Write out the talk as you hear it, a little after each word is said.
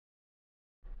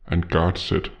and God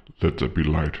said, "Let there be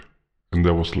light," and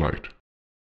there was light.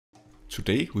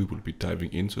 Today we will be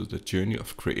diving into the journey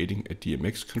of creating a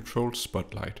DMX controlled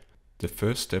spotlight. The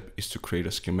first step is to create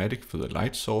a schematic for the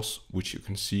light source, which you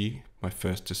can see my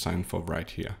first design for right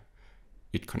here.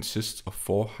 It consists of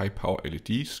 4 high power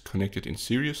LEDs connected in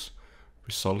series,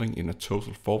 resulting in a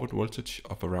total forward voltage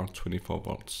of around 24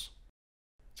 volts.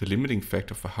 The limiting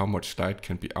factor for how much light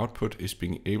can be output is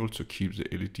being able to keep the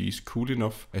LEDs cool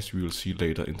enough, as we will see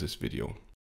later in this video.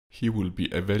 Here we will be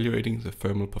evaluating the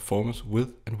thermal performance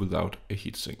with and without a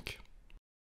heatsink.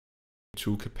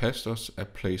 2 capacitors are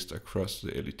placed across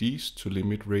the LEDs to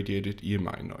limit radiated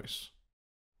EMI noise.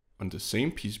 On the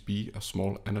same PCB, a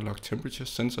small analog temperature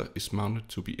sensor is mounted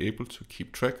to be able to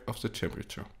keep track of the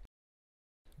temperature.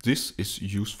 This is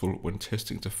useful when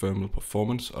testing the thermal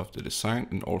performance of the design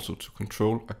and also to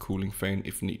control a cooling fan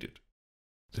if needed.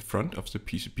 The front of the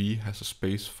PCB has a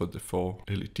space for the 4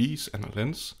 LEDs and a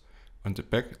lens. On the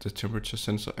back, the temperature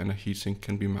sensor and a heatsink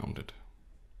can be mounted.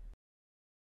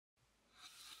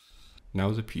 Now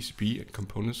the PCB and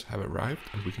components have arrived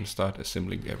and we can start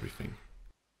assembling everything.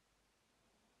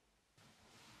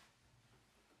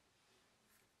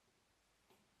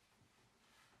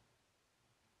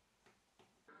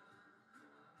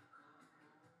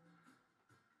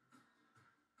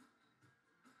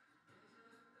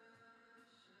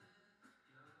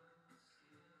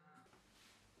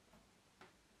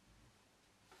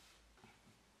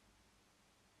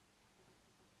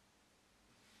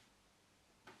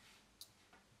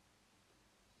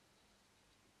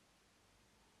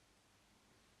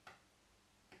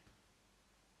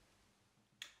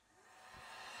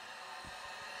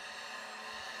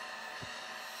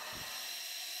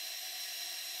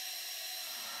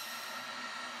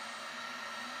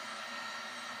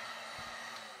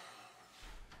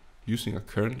 Using a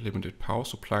current limited power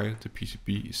supply, the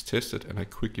PCB is tested and I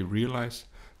quickly realize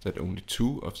that only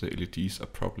 2 of the LEDs are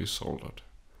properly soldered,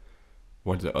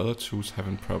 while the other 2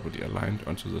 haven't properly aligned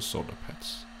onto the solder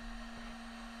pads.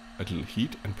 A little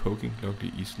heat and poking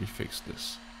luckily easily fixed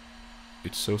this.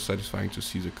 It's so satisfying to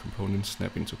see the components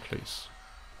snap into place.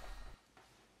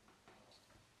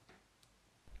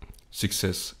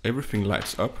 Success! Everything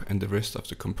lights up and the rest of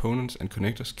the components and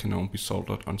connectors can now be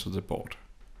soldered onto the board.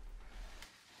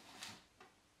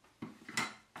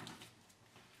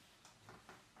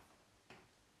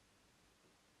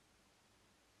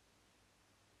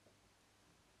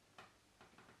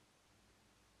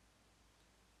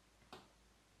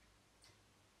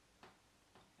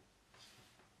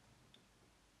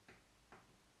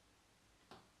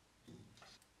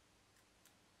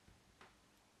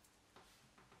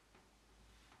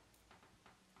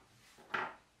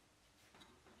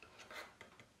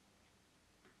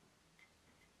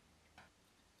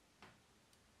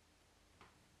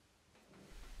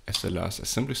 As the last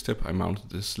assembly step, I mounted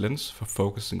this lens for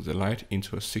focusing the light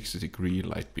into a 60-degree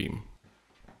light beam.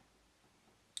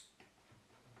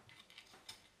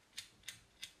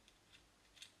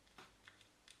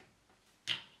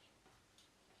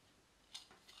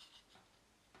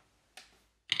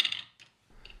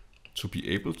 To be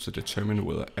able to determine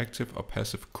whether active or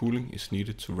passive cooling is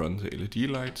needed to run the LED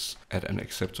lights at an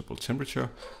acceptable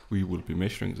temperature, we will be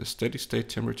measuring the steady state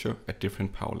temperature at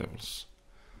different power levels.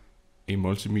 A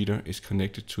multimeter is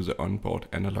connected to the onboard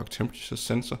analog temperature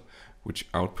sensor, which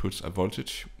outputs a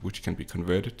voltage which can be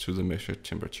converted to the measured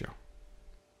temperature.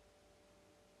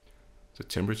 The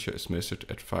temperature is measured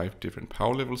at 5 different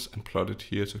power levels and plotted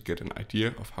here to get an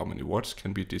idea of how many watts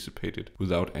can be dissipated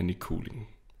without any cooling.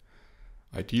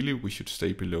 Ideally, we should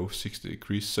stay below 60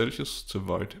 degrees Celsius to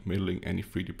avoid meddling any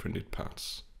 3D printed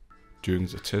parts. During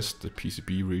the test, the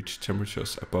PCB reached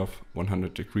temperatures above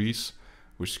 100 degrees,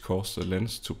 which caused the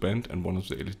lens to bend and one of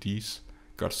the LEDs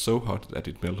got so hot that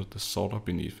it melted the solder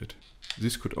beneath it.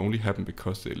 This could only happen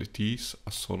because the LEDs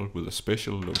are soldered with a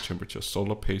special low temperature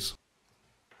solder paste.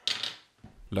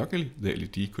 Luckily, the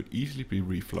LED could easily be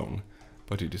reflown,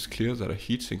 but it is clear that a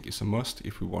heatsink is a must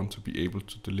if we want to be able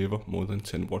to deliver more than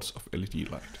 10 watts of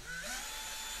LED light.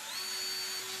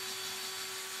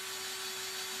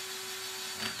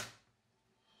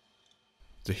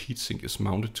 The heatsink is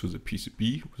mounted to the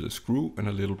PCB with a screw and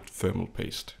a little thermal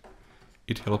paste.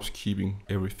 It helps keeping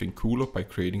everything cooler by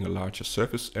creating a larger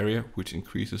surface area, which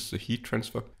increases the heat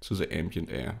transfer to the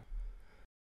ambient air.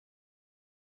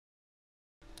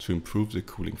 To improve the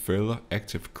cooling further,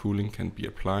 active cooling can be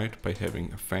applied by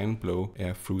having a fan blow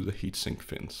air through the heatsink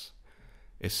fins.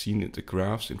 As seen in the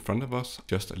graphs in front of us,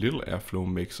 just a little airflow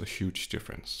makes a huge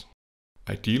difference.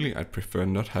 Ideally, I'd prefer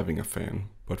not having a fan,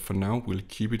 but for now we'll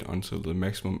keep it until the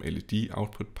maximum LED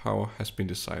output power has been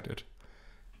decided.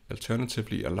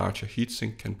 Alternatively, a larger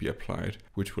heatsink can be applied,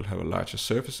 which will have a larger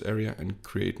surface area and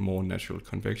create more natural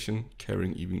convection,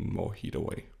 carrying even more heat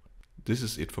away. This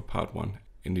is it for part 1,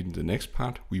 and in the next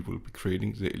part we will be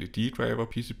creating the LED driver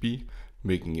PCB,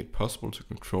 making it possible to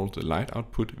control the light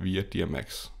output via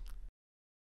DMX.